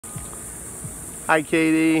Hi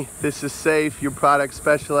Katie, this is Safe, your product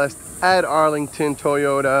specialist at Arlington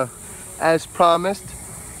Toyota. As promised,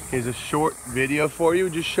 here's a short video for you,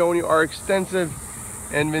 just showing you our extensive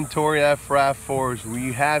inventory of RAV4s.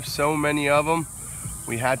 We have so many of them,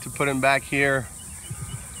 we had to put them back here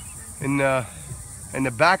in the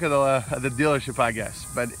back of the dealership, I guess.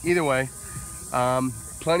 But either way,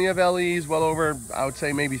 plenty of LEs, well over, I would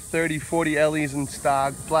say maybe 30-40 LEs in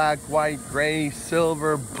stock. Black, white, gray,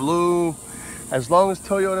 silver, blue. As long as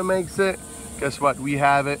Toyota makes it, guess what, we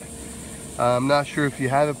have it. I'm not sure if you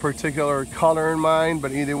have a particular color in mind,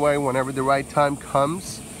 but either way, whenever the right time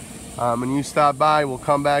comes, and you stop by, we'll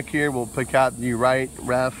come back here, we'll pick out the right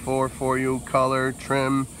RAV4 for you, color,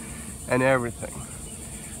 trim, and everything.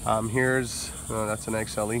 That's an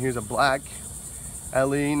XLE. Here's a black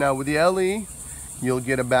LE. Now with the LE, you'll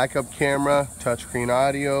get a backup camera, touchscreen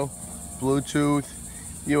audio, Bluetooth,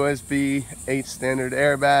 USB, 8 standard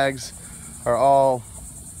airbags are all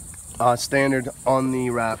standard on the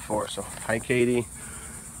RAV4. So hi Katie.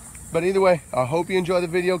 But either way, I hope you enjoy the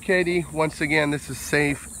video, Katie. Once again, this is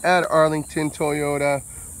Safe at Arlington Toyota.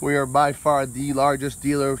 We are by far the largest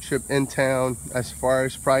dealership in town as far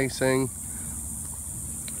as pricing.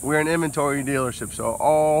 We're an inventory dealership, so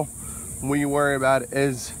all we worry about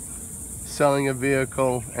is selling a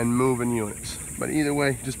vehicle and moving units. But either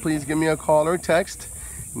way, just please give me a call or text,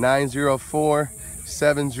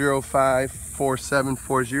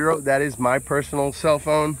 904-705-4740. That is my personal cell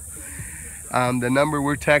phone. The number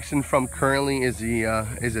we're texting from currently is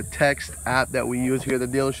a text app that we use here at the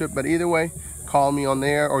dealership. But either way, call me on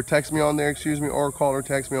there or text me on there, or call or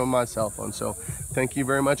text me on my cell phone. So thank you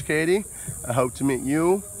very much, Katie. I hope to meet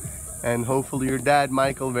you and hopefully your dad,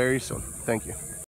 Michael, very soon. Thank you.